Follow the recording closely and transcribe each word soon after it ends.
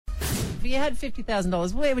if you had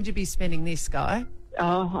 $50,000, where would you be spending this, Sky?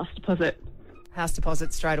 Oh, house deposit. House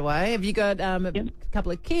deposit straight away. Have you got a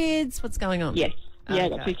couple of kids? What's going on? Yes. Yeah, I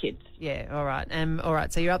got Okay. 2 kids. Yeah, all right. All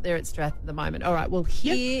right, so you're up there at Strath at the moment. All right, well,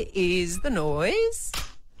 here is the noise.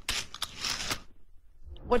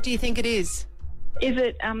 What do you think it is? Is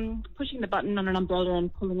it pushing the button on an umbrella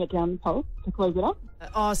and pulling it down the pole to close it up?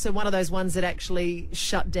 Oh, so one of those ones that actually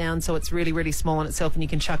shut down so it's really, really small on itself and you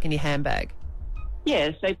can chuck in your handbag.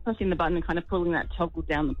 Yeah, so pressing the button and kind of pulling that toggle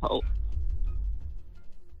down the pole.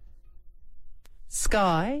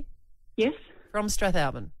 Sky Yes? from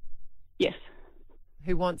Strathalbyn, Yes.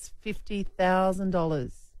 who wants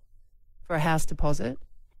 $50,000 for a house deposit.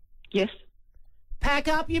 Yes. Pack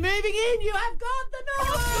up, you're moving in, you have got the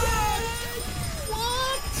noise!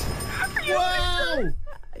 What? Wow!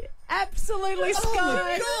 Absolutely, Sky. Oh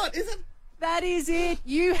my God! Is it? That is it.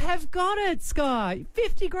 You have got it, Sky.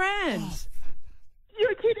 50 grand.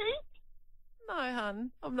 You're kidding? No,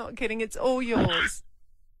 hun, I'm not kidding. It's all yours.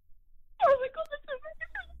 Oh my God,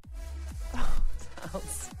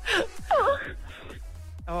 that's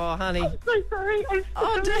Oh, honey. I'm so sorry. I'm so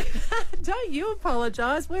Oh, sorry. don't you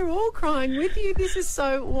apologise. We're all crying with you. This is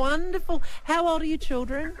so wonderful. How old are your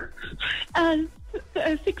children?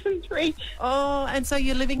 6 and 3. Oh, and so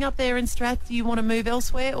you're living up there in Strath. Do you want to move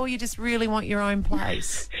elsewhere or you just really want your own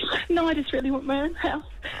place? No, I just really want my own house.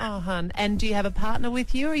 Oh, hun. And do you have a partner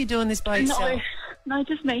with you or are you doing this by yourself? No,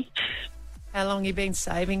 just me. How long have you been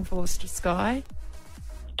saving for, Sky?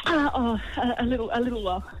 A little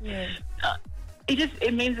while. Yeah.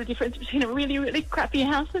 It means the difference between a really, really crappy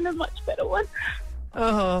house and a much better one.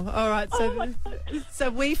 Oh, all right. Oh my So, God. so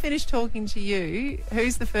we finished talking to you.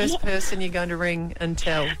 Who's the first person you're going to ring and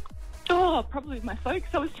tell? Oh, probably my folks.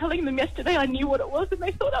 I was telling them yesterday I knew what it was and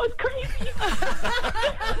they thought I was crazy.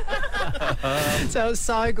 So it was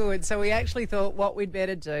so good. So we actually thought what we'd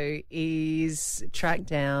better do is track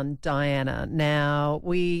down Diana. Now,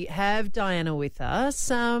 we have Diana with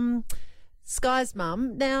us, Sky's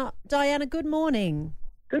mum. Now, Diana, good morning.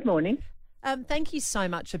 Good morning. Thank you so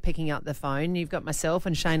much for picking up the phone. You've got myself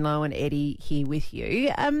and Shane Lowe and Eddie here with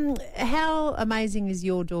you. How amazing is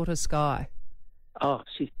your daughter, Sky? Oh,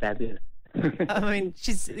 she's fabulous. I mean,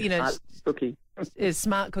 she's, Cookie. a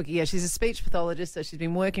smart cookie. Yeah, she's a speech pathologist, so she's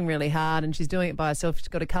been working really hard and she's doing it by herself. She's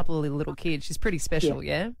got a couple of little kids. She's pretty special,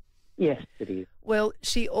 yeah? Yes, it is. Well,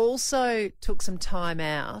 she also took some time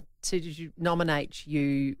out to nominate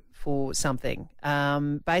you for something,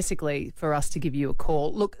 basically for us to give you a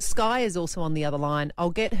call. Look, Sky is also on the other line.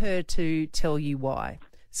 I'll get her to tell you why.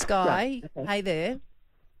 Sky, Right, okay. Hey there.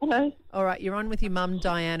 Hello. All right, you're on with your mum,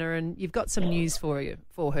 Diana, and you've got some news for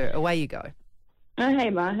her. Away you go. Oh, hey,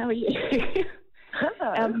 Ma. How are you?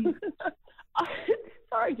 Hello.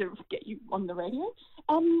 Sorry to get you on the radio.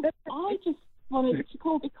 I just wanted to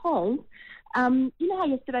call because, you know how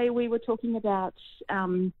yesterday we were talking about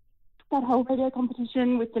that whole radio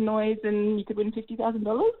competition with the noise and you could win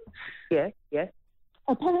 $50,000? Yes, yes.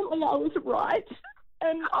 Apparently I was right.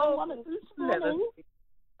 And I won it this morning.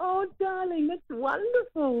 Oh, darling, that's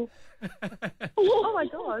wonderful. Oh, my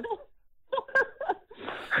God.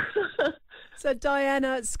 So,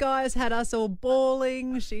 Diana, Sky has had us all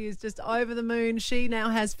bawling. She is just over the moon. She now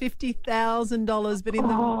has $50,000, but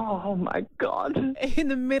Oh, my God. in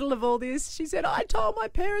the middle of all this, she said, I told my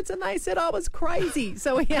parents and they said I was crazy.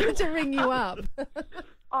 So we had to ring you up.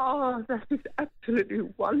 Oh, that is absolutely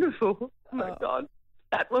wonderful. Oh, my God.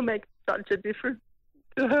 That will make such a difference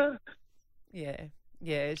to her. Yeah.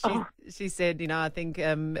 Yeah, she said, I think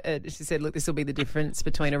she said, look, this will be the difference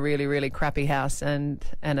between a really, really crappy house and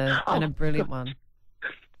a brilliant one.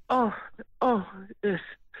 Oh, yes.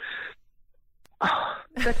 Oh,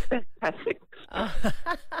 that's fantastic.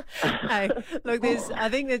 Hey, look, I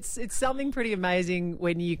think it's something pretty amazing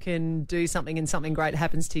when you can do something and something great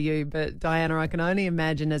happens to you. But Diana, I can only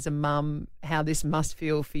imagine as a mum how this must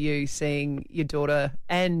feel for you, seeing your daughter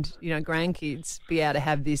and grandkids be able to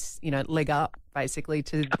have this leg up basically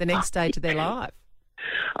to the next stage of their life.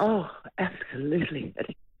 Oh, absolutely.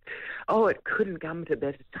 Oh, it couldn't come to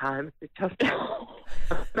better times. It's just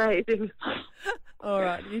amazing. All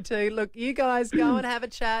right, you two. Look, you guys go and have a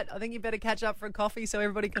chat. I think you better catch up for a coffee so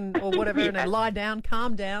everybody can, or whatever, and then lie down,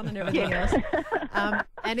 calm down and everything else.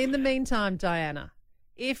 And in the meantime, Diana,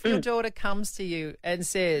 if your daughter comes to you and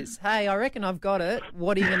says, hey, I reckon I've got it,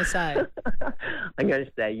 what are you going to say? I'm going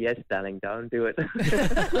to say, yes, darling, don't do it.